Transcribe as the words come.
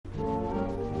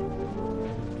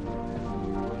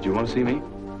Do you want to see me?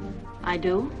 I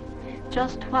do.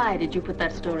 Just why did you put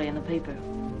that story in the paper?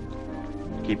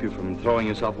 Keep you from throwing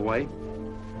yourself away?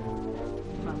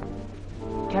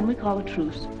 Well, can we call a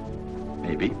truce?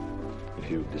 Maybe. If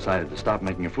you decided to stop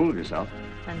making a fool of yourself.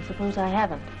 And suppose I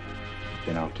haven't.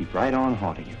 Then I'll keep right on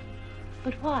haunting you.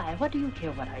 But why? What do you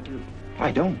care what I do?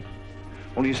 I don't.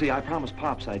 Only you see, I promised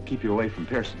Pops I'd keep you away from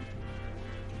Pierson.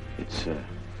 It's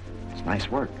nice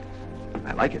work.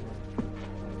 I like it.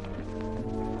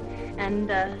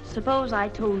 And suppose I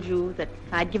told you that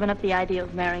I'd given up the idea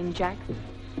of marrying Jack?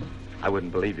 I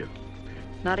wouldn't believe you.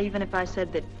 Not even if I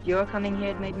said that your coming here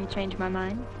had made me change my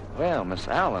mind? Well, Miss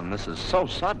Allyn, this is so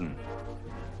sudden.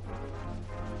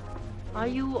 Are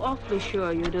you awfully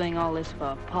sure you're doing all this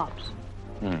for Pops?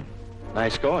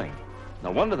 Nice going.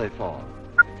 No wonder they fall.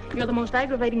 You're the most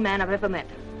aggravating man I've ever met.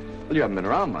 Well, you haven't been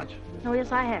around much. Oh,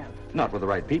 yes, I have. Not with the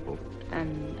right people.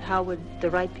 And how would the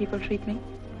right people treat me?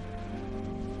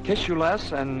 Kiss you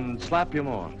less and slap you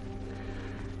more.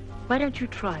 Why don't you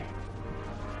try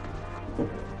it?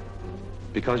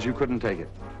 Because you couldn't take it.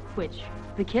 Which?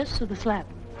 The kiss or the slap?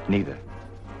 Neither.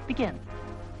 Begin.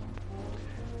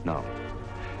 No.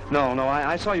 No,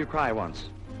 I saw you cry once.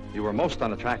 You were most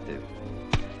unattractive.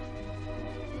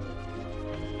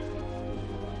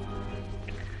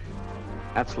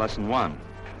 That's lesson 1.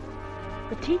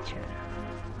 But teacher,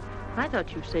 I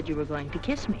thought you said you were going to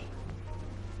kiss me.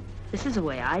 This is the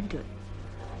way I'd do it.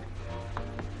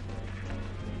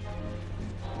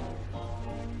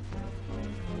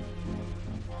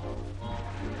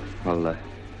 Well,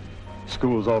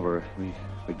 school's over.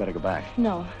 We'd better go back.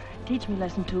 No, teach me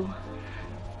lesson 2.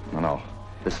 No.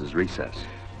 This is recess.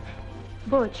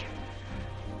 Butch.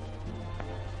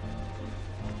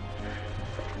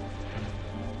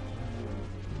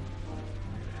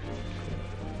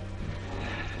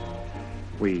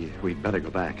 We'd better go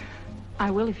back.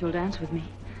 I will if you'll dance with me.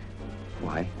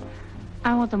 Why?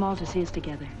 I want them all to see us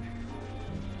together.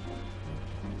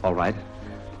 All right.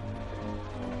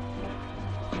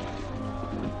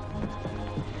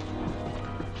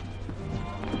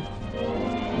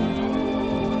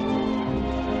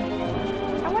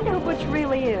 I wonder who Butch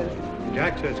really is.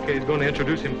 Jack says Kay's going to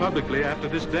introduce him publicly after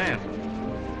this dance.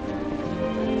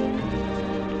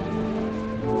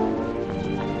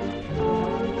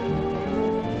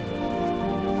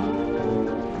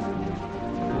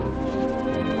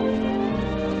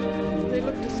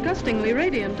 Disgustingly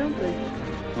radiant, don't they?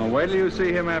 Well, wait till you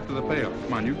see him after the payoff.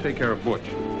 Come on, you take care of Butch.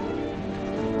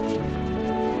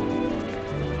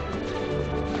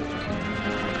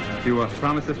 You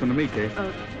promise this one to me, Kay?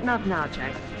 Not now,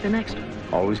 Jack. The next one.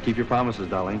 Always keep your promises,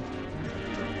 darling.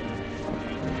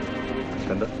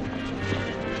 Spend it.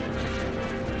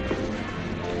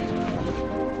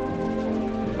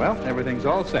 Well, everything's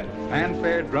all set.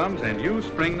 Fanfare, drums, and you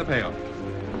spring the payoff.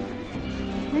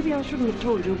 Maybe I shouldn't have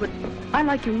told you, but I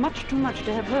like you much too much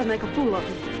to have her make a fool of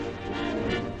me.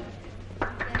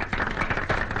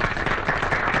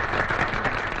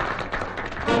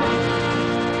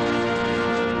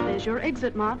 There's your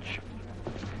exit march.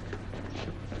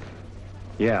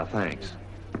 Yeah, thanks.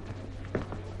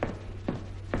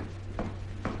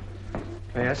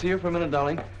 May I see you for a minute,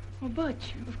 darling? Oh,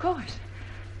 Butch, of course.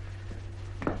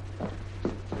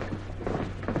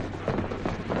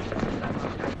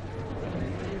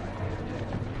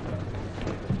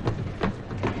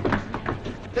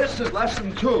 This is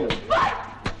lesson 2. What?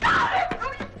 Stop it!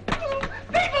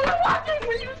 People are watching.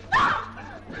 Will you stop?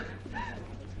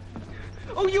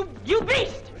 Oh, you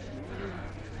beast!